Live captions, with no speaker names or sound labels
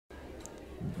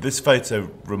This photo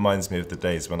reminds me of the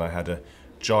days when I had a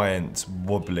giant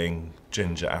wobbling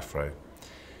ginger afro,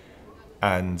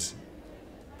 and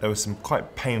there were some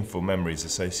quite painful memories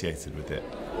associated with it.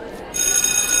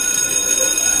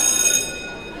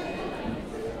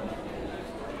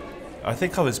 I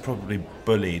think I was probably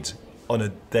bullied on a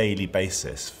daily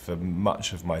basis for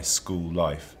much of my school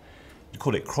life. You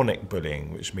call it chronic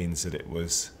bullying, which means that it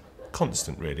was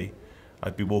constant, really.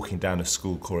 I'd be walking down a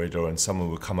school corridor and someone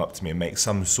would come up to me and make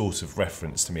some sort of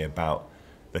reference to me about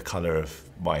the colour of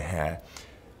my hair.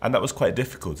 And that was quite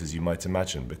difficult, as you might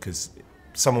imagine, because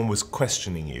someone was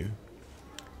questioning you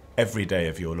every day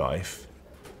of your life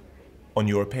on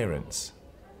your appearance.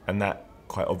 And that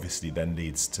quite obviously then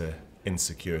leads to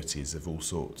insecurities of all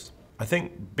sorts. I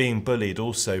think being bullied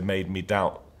also made me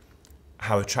doubt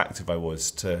how attractive I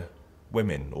was to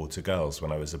women or to girls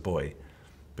when I was a boy.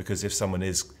 Because if someone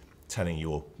is telling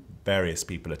you, or various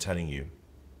people are telling you,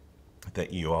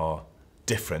 that you are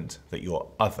different, that you're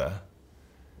other,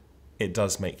 it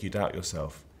does make you doubt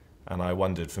yourself. And I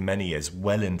wondered for many years,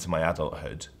 well into my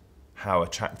adulthood, how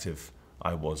attractive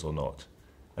I was or not.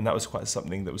 And that was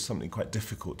something quite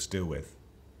difficult to deal with.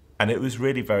 And it was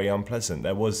really very unpleasant.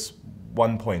 There was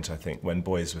one point, I think, when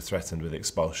boys were threatened with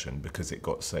expulsion because it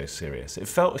got so serious. It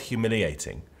felt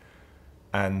humiliating.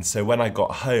 And so when I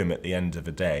got home at the end of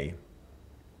a day,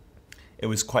 it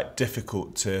was quite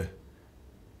difficult to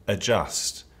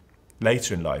adjust.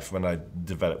 Later in life, when I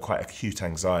developed quite acute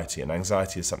anxiety, and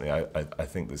anxiety is something I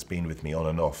think that's been with me on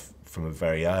and off from a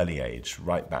very early age,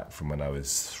 right back from when I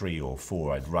was 3 or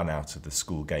 4, I'd run out of the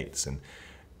school gates and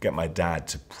get my dad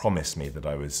to promise me that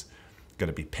I was going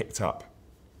to be picked up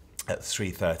at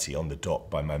 3:30 on the dot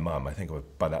by my mum. I think I was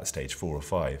by that stage 4 or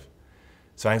 5.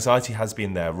 So anxiety has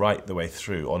been there right the way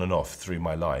through, on and off through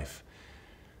my life.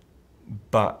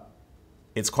 But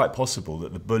it's quite possible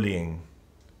that the bullying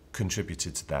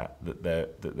contributed to that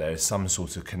there is some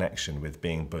sort of connection with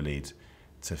being bullied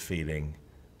to feeling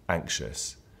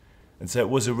anxious. And so it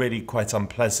was a really quite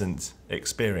unpleasant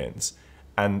experience.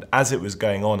 And as it was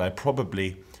going on, I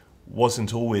probably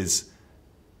wasn't always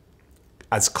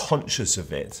as conscious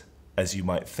of it as you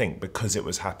might think, because it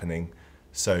was happening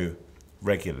so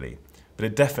regularly. But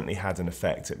it definitely had an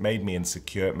effect. It made me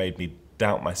insecure, it made me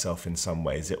doubt myself in some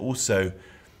ways. It also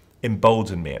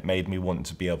emboldened me. It made me want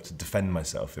to be able to defend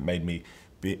myself. It made me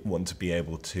want to be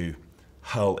able to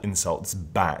hurl insults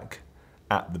back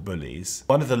at the bullies.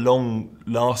 One of the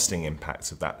long-lasting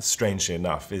impacts of that, strangely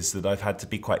enough, is that I've had to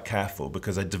be quite careful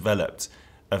because I developed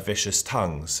a vicious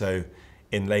tongue. So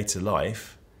in later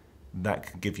life, that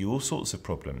can give you all sorts of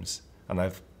problems. And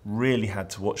I've really had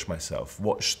to watch myself,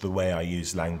 watch the way I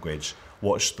use language,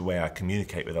 watch the way I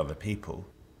communicate with other people.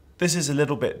 This is a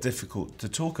little bit difficult to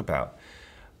talk about,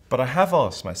 but I have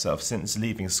asked myself since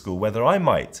leaving school whether I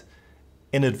might,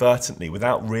 inadvertently,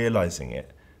 without realising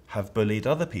it, have bullied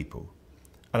other people.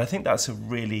 And I think that's a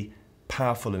really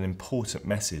powerful and important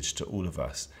message to all of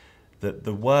us, that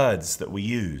the words that we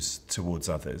use towards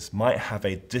others might have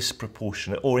a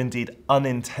disproportionate or indeed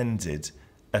unintended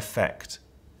effect.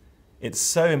 It's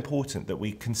so important that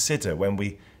we consider when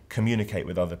we communicate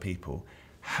with other people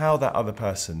how that other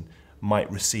person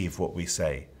might receive what we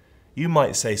say. You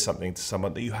might say something to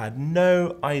someone that you had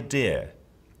no idea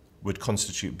would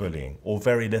constitute bullying, or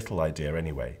very little idea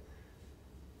anyway.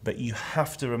 But you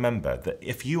have to remember that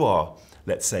if you are,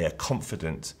 let's say, a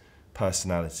confident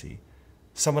personality,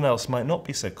 someone else might not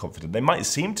be so confident. They might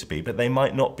seem to be, but they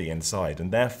might not be inside.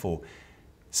 And therefore,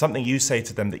 something you say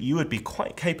to them that you would be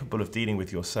quite capable of dealing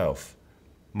with yourself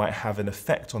might have an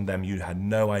effect on them you had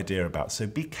no idea about. So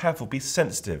be careful, be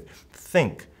sensitive,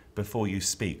 think before you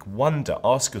speak. Wonder,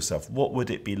 ask yourself, what would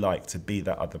it be like to be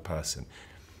that other person?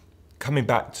 Coming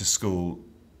back to school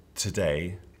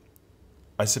today,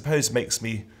 I suppose makes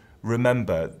me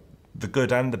remember the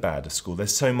good and the bad of school.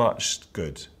 There's so much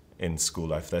good in school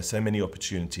life. There's so many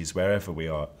opportunities wherever we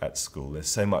are at school. There's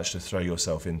so much to throw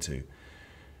yourself into.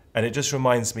 And it just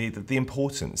reminds me that the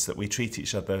importance that we treat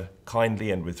each other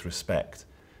kindly and with respect.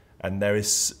 And there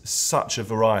is such a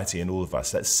variety in all of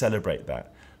us. Let's celebrate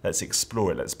that. Let's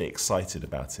explore it. Let's be excited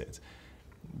about it.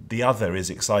 The other is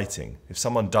exciting. If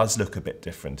someone does look a bit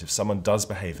different, if someone does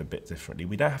behave a bit differently,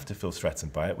 we don't have to feel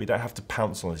threatened by it. We don't have to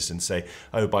pounce on it and say,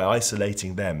 oh, by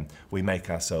isolating them, we make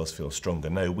ourselves feel stronger.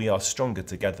 No, we are stronger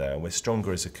together, and we're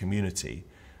stronger as a community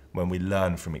when we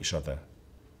learn from each other.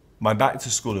 My back to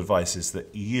school advice is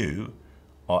that you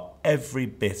are every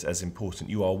bit as important.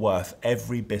 You are worth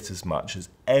every bit as much as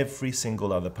every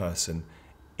single other person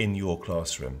in your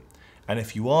classroom. And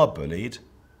if you are bullied,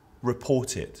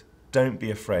 report it. Don't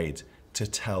be afraid to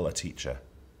tell a teacher.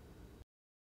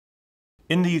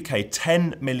 In the UK,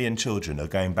 10 million children are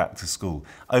going back to school.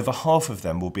 Over half of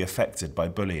them will be affected by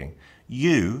bullying.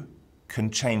 You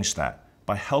can change that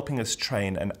by helping us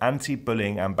train an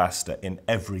anti-bullying ambassador in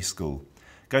every school.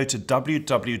 Go to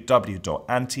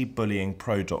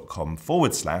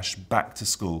www.antibullyingpro.com/back to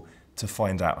school to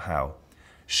find out how.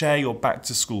 Share your back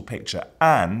to school picture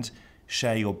and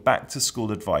share your back to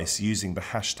school advice using the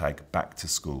hashtag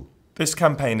 #BackToSchool. This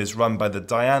campaign is run by the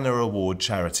Diana Award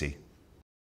charity.